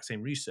doing the exact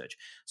same research.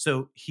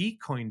 So he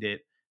coined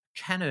it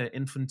Kenner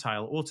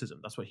infantile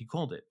autism. That's what he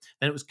called it.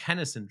 Then it was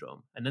Kenner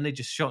syndrome, and then they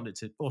just shortened it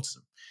to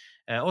autism.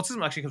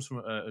 Autism actually comes from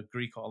a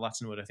Greek or a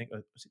Latin word, I think.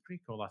 Was it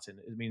Greek or Latin?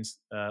 It means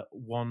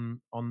one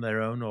on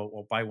their own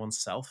or by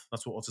oneself.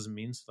 That's what autism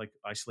means, like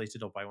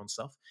isolated or by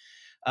oneself.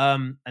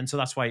 And so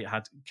that's why it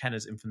had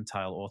Kenner's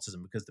infantile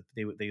autism, because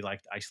they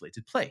liked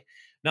isolated play.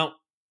 Now,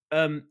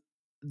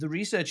 the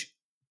research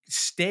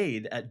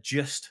stayed at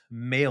just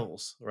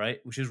males, right?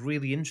 Which is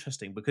really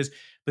interesting because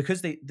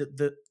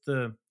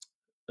the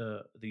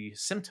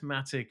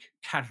symptomatic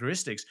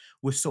characteristics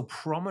were so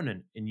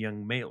prominent in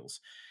young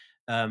males,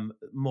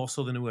 more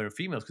so than they were in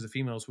females, because the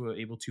females were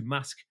able to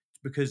mask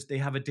because they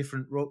have a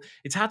different role.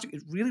 It's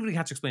really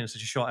hard to explain in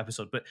such a short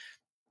episode, but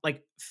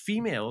like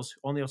females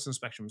on the autism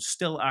spectrum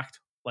still act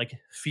like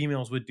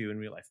females would do in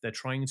real life. They're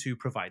trying to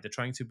provide, they're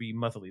trying to be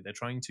motherly, they're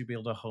trying to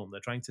build a home,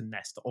 they're trying to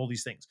nest, all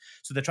these things.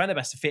 So they're trying their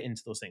best to fit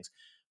into those things.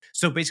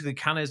 So basically,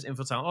 Kanner's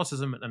infantile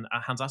autism and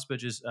Hans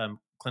Asperger's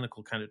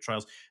clinical kind of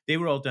trials, they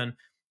were all done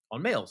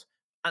on males.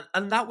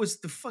 And that was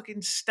the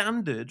fucking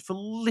standard for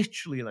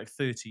literally like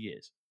 30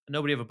 years. And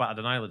nobody ever batted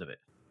an eyelid of it.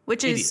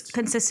 Which Idiots. is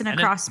consistent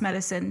across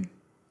medicine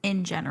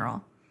in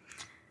general.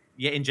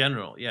 Yeah, in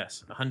general,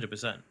 yes,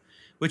 100%.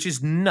 Which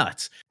is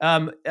nuts.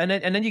 And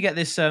then you get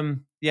this,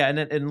 and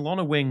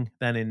Lorna Wing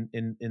then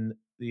in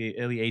the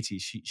early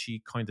 80s,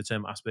 she coined the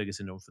term Asperger's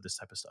syndrome for this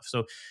type of stuff.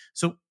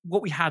 So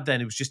what we had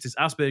then, it was just this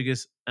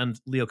Asperger's and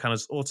Leo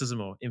Kanner's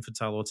autism, or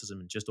infantile autism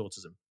and just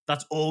autism.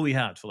 That's all we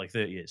had for like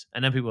 30 years.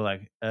 And then people were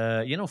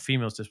like,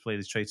 females display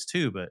these traits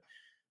too, but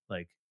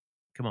like,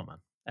 come on, man.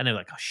 And they're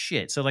like, oh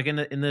shit. So like in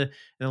the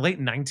late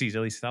 90s,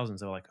 early 2000s,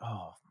 they were like,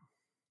 oh.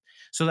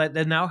 So that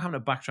they're now having to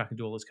backtrack and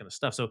do all this kind of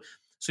stuff. So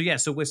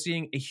we're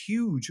seeing a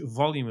huge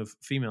volume of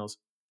females,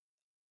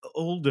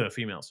 older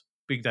females,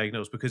 being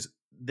diagnosed, because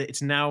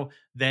it's now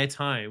their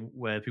time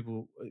where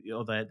people,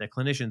 their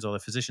clinicians or their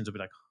physicians will be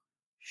like,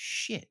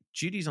 shit,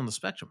 Judy's on the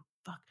spectrum.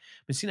 Fuck,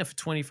 been seeing her for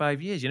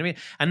 25 years. You know what I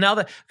mean? And now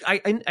that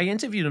I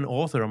interviewed an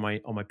author on my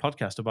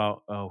podcast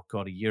about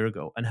a year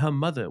ago, and her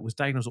mother was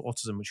diagnosed with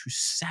autism when she was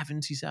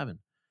 77,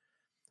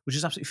 which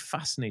is absolutely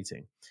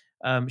fascinating.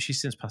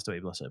 She's since passed away,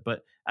 bless her.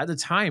 But at the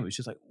time, it was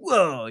just like,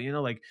 whoa,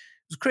 like it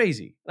was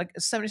crazy. Like a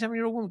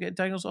 77-year-old woman getting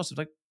diagnosed with autism.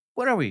 Like,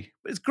 what are we?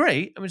 But it's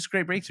great. I mean, it's a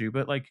great breakthrough.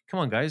 But like,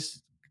 come on,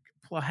 guys,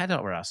 pull our head out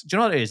of our ass. Do you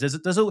know what it is? This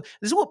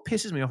is what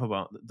pisses me off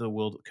about the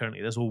world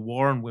currently. There's a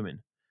war on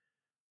women.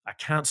 I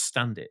can't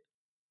stand it.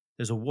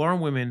 There's a war on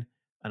women,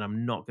 and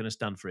I'm not going to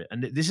stand for it.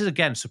 And this is,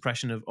 again,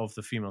 suppression of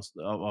the females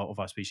of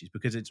our species,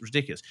 because it's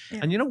ridiculous. Yeah.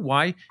 And you know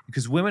why?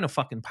 Because women are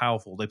fucking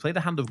powerful. They play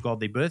the hand of God.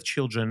 They birth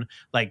children.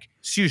 Like,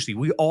 seriously,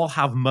 we all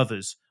have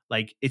mothers.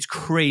 Like, it's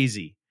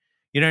crazy.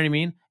 You know what I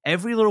mean?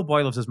 Every little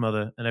boy loves his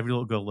mother, and every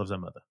little girl loves her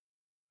mother.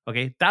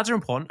 Okay? Dads are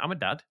important. I'm a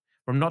dad.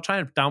 But I'm not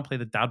trying to downplay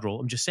the dad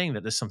role. I'm just saying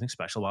that there's something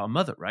special about a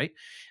mother, right?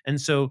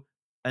 And so...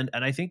 And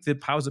I think the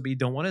powers that be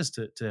don't want us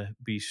to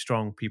be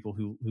strong people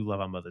who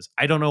love our mothers.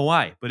 I don't know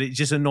why, but it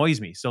just annoys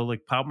me. So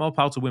like, more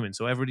power to women.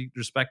 So everybody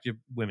respect your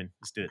women.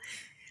 Let's do it.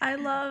 I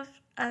love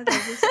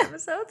this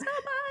episode so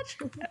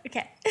much.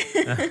 Okay.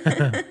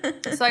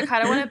 So I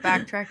kind of want to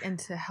backtrack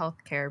into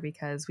healthcare,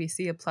 because we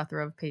see a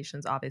plethora of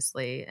patients,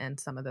 obviously, and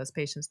some of those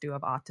patients do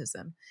have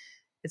autism.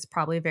 It's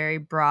probably very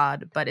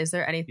broad, but is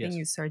there anything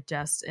you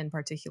suggest in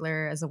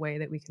particular as a way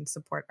that we can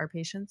support our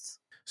patients?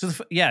 So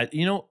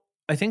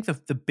I think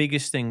the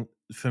biggest thing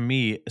for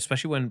me,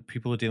 especially when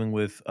people are dealing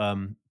with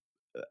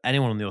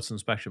anyone on the autism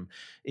spectrum,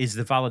 is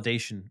the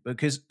validation.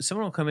 Because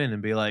someone will come in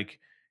and be like,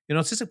 an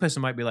autistic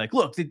person might be like,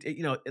 look,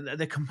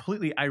 they're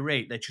completely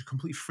irate. They're just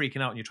completely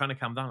freaking out. And you're trying to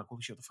calm down. Like,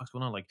 holy shit, what the fuck's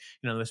going on? Like,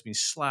 they must have been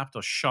slapped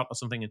or shot or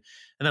something. And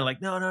they're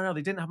like, no,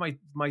 they didn't have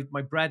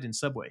my bread in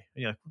Subway.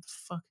 And you're like, what the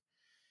fuck?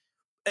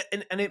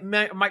 And it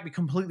might be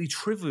completely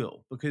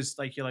trivial, because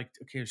like, you're like,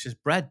 okay, it's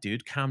just bread,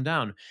 dude, calm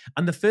down.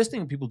 And the first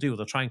thing people do,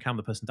 they'll try and calm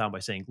the person down by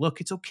saying, look,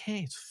 it's okay,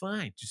 it's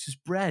fine, it's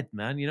just bread,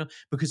 man,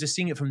 because they're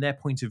seeing it from their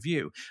point of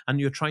view,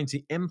 and you're trying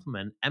to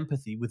implement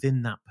empathy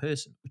within that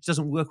person, which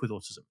doesn't work with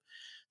autism.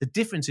 The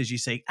difference is you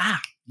say,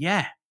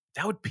 yeah,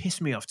 that would piss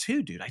me off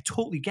too, dude. I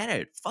totally get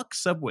it. Fuck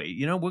Subway.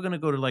 We're going to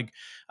go to like,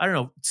 I don't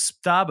know,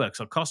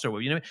 Starbucks or Costa,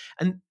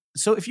 and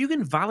so if you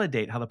can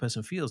validate how the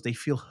person feels, they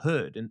feel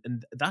heard.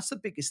 And that's the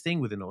biggest thing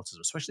within autism,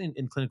 especially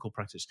in clinical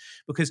practice,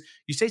 because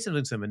you say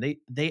something to them and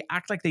they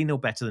act like they know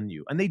better than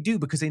you. And they do,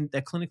 because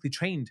they're clinically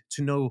trained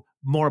to know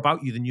more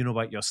about you than you know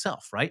about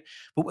yourself, right?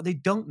 But what they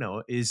don't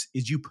know is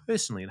you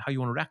personally and how you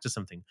want to react to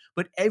something.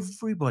 But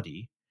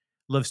everybody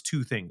loves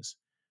two things.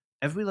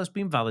 Everybody loves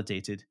being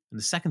validated. And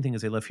the second thing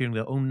is they love hearing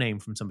their own name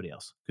from somebody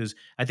else. Because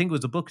I think it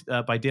was a book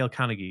by Dale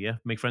Carnegie,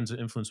 Make Friends and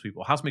Influence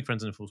People, or How to Make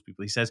Friends and Influence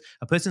People. He says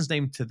a person's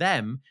name to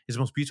them is the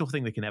most beautiful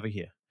thing they can ever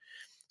hear.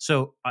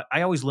 So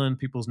I always learn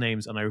people's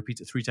names and I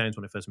repeat it 3 times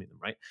when I first meet them,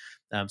 right?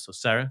 So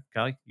Sarah,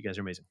 Callie, you guys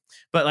are amazing.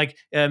 But like,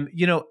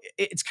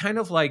 it's kind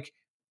of like,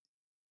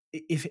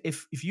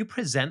 if you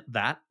present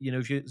that,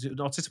 if an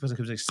autistic person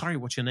comes and says, sorry,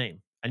 what's your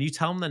name? And you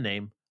tell them their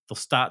name, they'll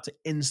start to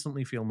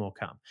instantly feel more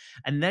calm.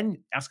 And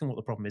then ask them what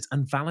the problem is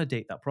and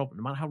validate that problem,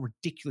 no matter how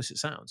ridiculous it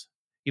sounds.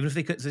 Even if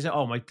they say,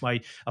 oh,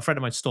 a friend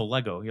of mine stole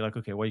Lego. You're like,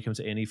 okay, what are you coming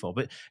to A&E for?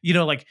 But,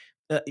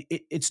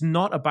 it's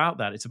not about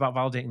that. It's about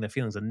validating their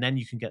feelings. And then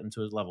you can get them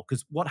to a level.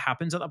 Because what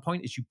happens at that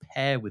point is you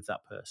pair with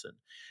that person.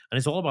 And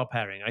it's all about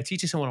pairing. I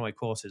teach this in one of my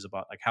courses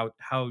about like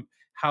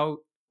how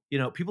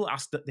people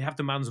ask that they have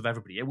demands of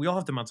everybody. We all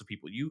have demands of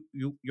people.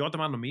 Your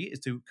demand on me is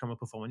to come and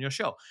perform on your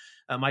show.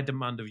 My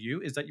demand of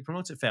you is that you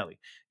promote it fairly.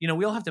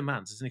 We all have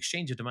demands. It's an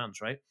exchange of demands,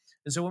 right?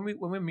 And so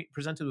when we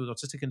presented with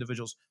autistic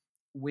individuals,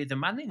 we're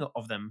demanding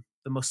of them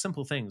the most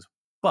simple things.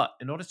 But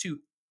in order to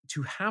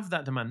have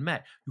that demand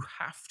met, you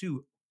have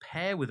to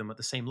pair with them at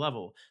the same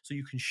level so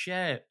you can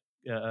share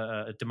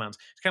demands.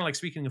 It's kind of like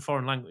speaking a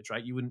foreign language,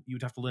 right?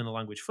 You'd have to learn a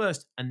language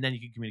first, and then you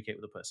can communicate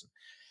with the person.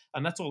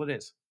 And that's all it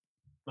is.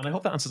 And I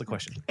hope that answers the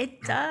question.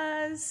 It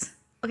does.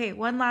 Okay,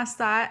 one last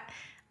thought.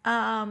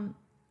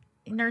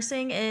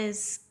 Nursing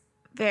is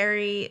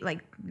very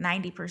like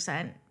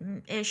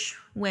 90%-ish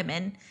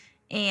women.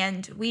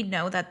 And we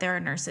know that there are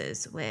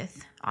nurses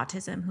with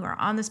autism who are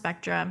on the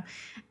spectrum.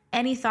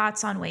 Any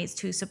thoughts on ways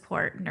to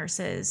support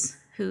nurses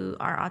who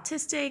are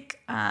autistic?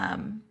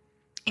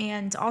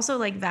 And also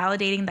like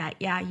validating that,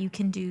 yeah, you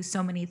can do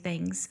so many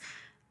things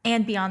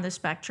and be on the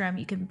spectrum.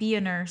 You can be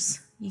a nurse.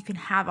 You can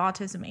have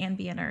autism and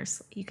be a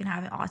nurse. You can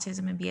have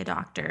autism and be a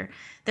doctor.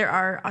 There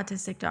are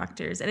autistic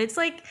doctors. And it's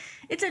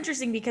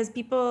interesting because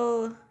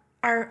people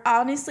are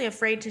honestly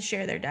afraid to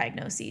share their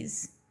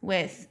diagnoses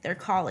with their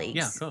colleagues.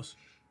 Yeah, of course.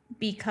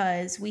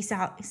 Because we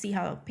see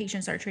how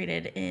patients are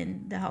treated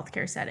in the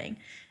healthcare setting.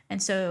 And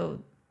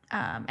so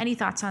any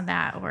thoughts on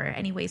that or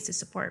any ways to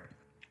support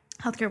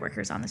healthcare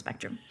workers on the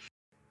spectrum?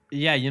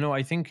 Yeah,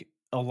 I think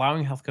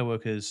allowing healthcare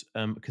workers,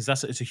 because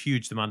it's a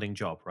huge demanding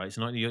job, right? It's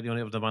not you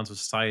only have demands of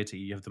society,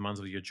 you have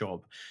demands of your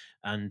job.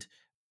 And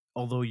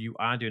although you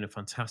are doing a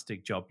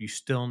fantastic job, you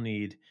still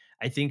need,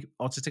 I think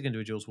autistic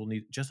individuals will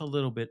need just a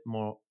little bit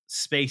more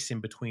space in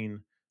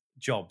between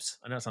jobs.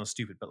 I know it sounds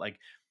stupid, but like,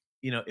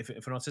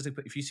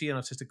 if you see an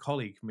autistic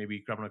colleague maybe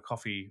grabbing a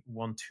coffee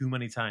one too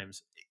many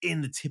times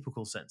in the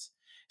typical sense,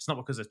 it's not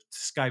because they're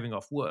skiving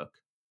off work.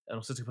 An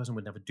autistic person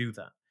would never do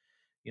that.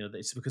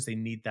 It's because they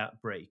need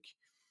that break.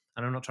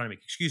 And I'm not trying to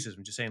make excuses.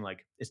 I'm just saying,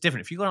 like, it's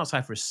different. If you go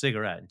outside for a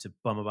cigarette and to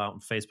bum about on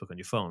Facebook on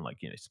your phone,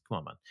 like, come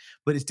on, man.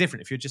 But it's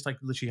different if you're just like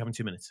literally having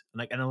 2 minutes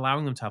and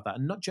allowing them to have that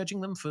and not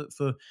judging them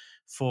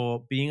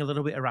for being a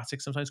little bit erratic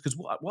sometimes. Because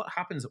what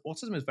happens,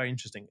 autism is very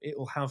interesting. It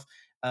will have,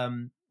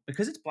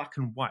 because it's black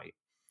and white,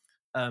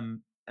 and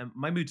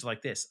my moods are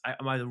like this.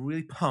 I'm either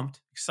really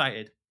pumped,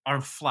 excited, or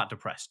I'm flat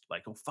depressed.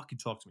 Like, oh, fucking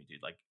talk to me,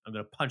 dude. Like, I'm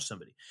going to punch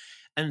somebody.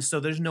 And so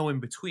there's no in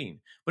between.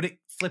 But it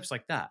flips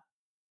like that.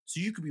 So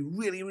you could be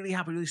really, really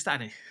happy, really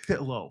sad, and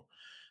hit low.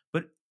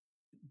 But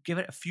give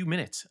it a few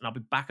minutes, and I'll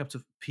be back up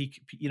to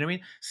peak. You know what I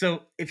mean?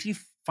 So if you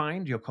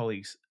find your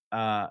colleagues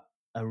are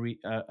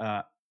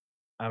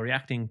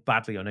reacting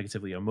badly or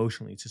negatively or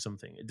emotionally to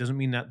something, it doesn't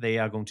mean that they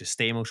are going to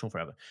stay emotional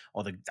forever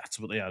or that's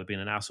what they are,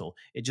 being an asshole.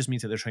 It just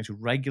means that they're trying to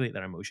regulate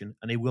their emotion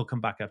and they will come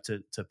back up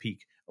to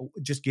peak.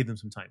 Just give them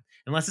some time.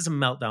 Unless it's a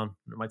meltdown,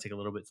 it might take a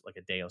little bit, like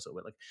a day or so.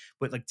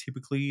 But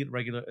typically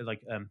regular,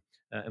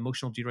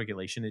 emotional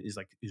deregulation is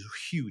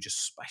huge,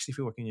 especially if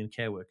you're working in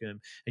care work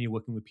and you're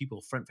working with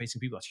people, front-facing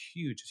people. That's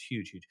huge. It's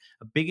huge.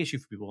 A big issue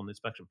for people on the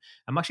spectrum.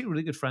 I'm actually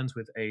really good friends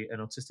with an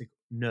autistic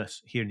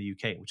nurse here in the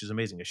UK, which is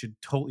amazing. I should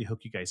totally hook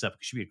you guys up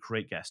because she'd be a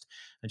great guest,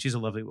 and she's a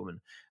lovely woman.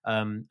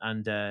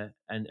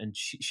 And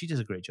she does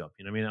a great job.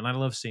 You know what I mean? And I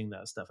love seeing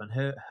that stuff. And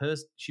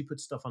she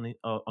puts stuff on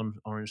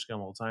Instagram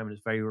all the time, and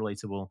it's very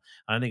relatable.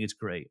 And I think it's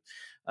great.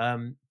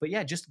 But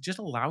yeah, just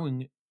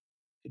allowing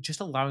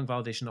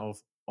validation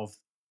of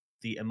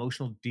the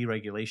emotional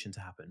deregulation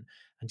to happen,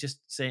 and just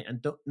saying,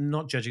 and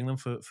not judging them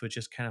for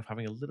just kind of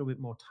having a little bit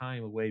more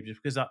time away,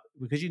 just because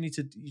you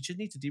just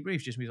need to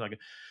debrief. Just be like,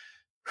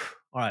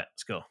 all right,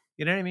 let's go.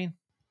 You know what I mean?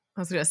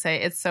 I was going to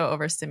say, it's so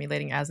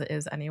overstimulating as it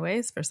is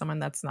anyways for someone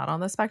that's not on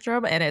the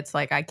spectrum. And it's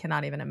like, I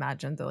cannot even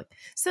imagine the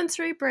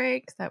sensory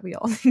break that we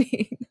all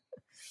need.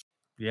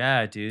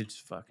 Yeah, dude, it's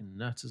fucking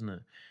nuts, isn't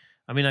it?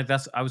 I mean,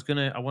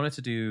 I wanted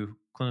to do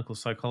clinical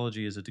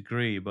psychology as a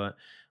degree, but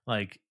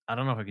I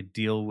don't know if I could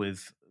deal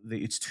with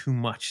it's too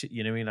much.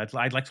 You know what I mean?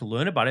 I'd like to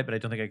learn about it, but I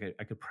don't think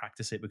I could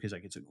practice it because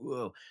it's like, whoa.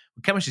 Well,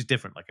 chemistry is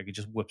different. Like I could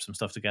just whip some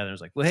stuff together and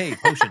it's like, well, hey,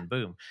 potion,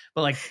 boom.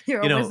 But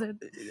you're a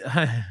wizard.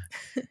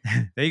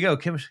 There you go,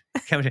 chemistry.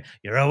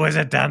 You're a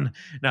wizard, Dan.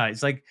 No,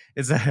 it's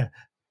a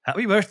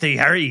happy birthday,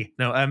 Harry.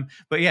 No,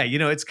 but yeah,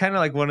 it's kind of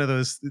like one of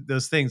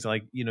those things.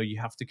 Like you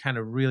have to kind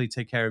of really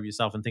take care of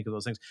yourself and think of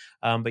those things.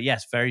 But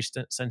yes, very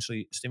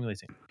essentially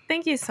stimulating.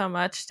 Thank you so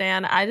much,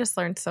 Dan. I just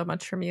learned so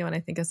much from you, and I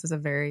think this is a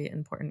very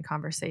important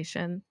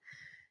conversation.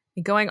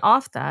 Going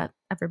off that,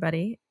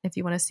 everybody, if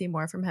you want to see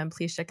more from him,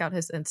 please check out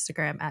his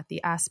Instagram at the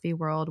Aspie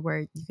World, where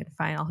you can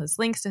find all his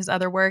links to his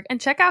other work,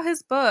 and check out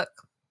his book,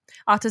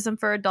 Autism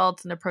for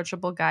Adults, An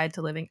Approachable Guide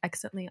to Living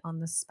Excellently on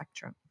the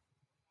Spectrum.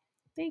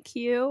 Thank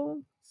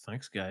you.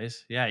 Thanks,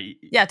 guys. Yeah.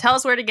 Yeah, tell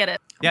us where to get it.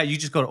 Yeah, you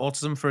just go to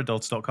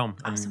autismforadults.com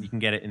and Awesome. you can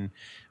get it in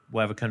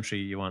whatever country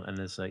you want. And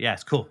there's,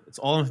 it's cool. It's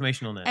all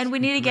information on there. And we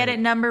need to get it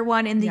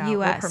 #1 in the Yeah,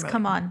 we'll US. promote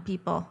Come it. on,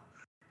 people.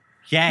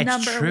 Yeah, it's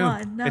Number true. one,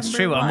 It's number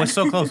true. And we're one.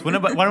 so close. We're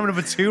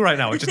number 2 right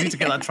now. We just need to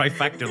get that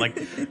trifecta. Like,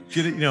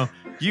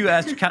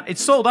 US,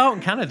 it's sold out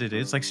in Canada,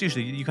 dude. It's like,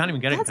 seriously, you can't even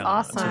get it in That's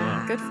Canada.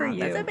 awesome. So, Good for you.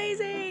 That's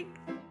amazing.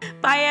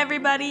 Bye,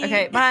 everybody.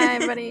 Okay, bye,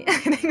 everybody.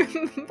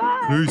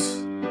 Bye.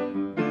 peace.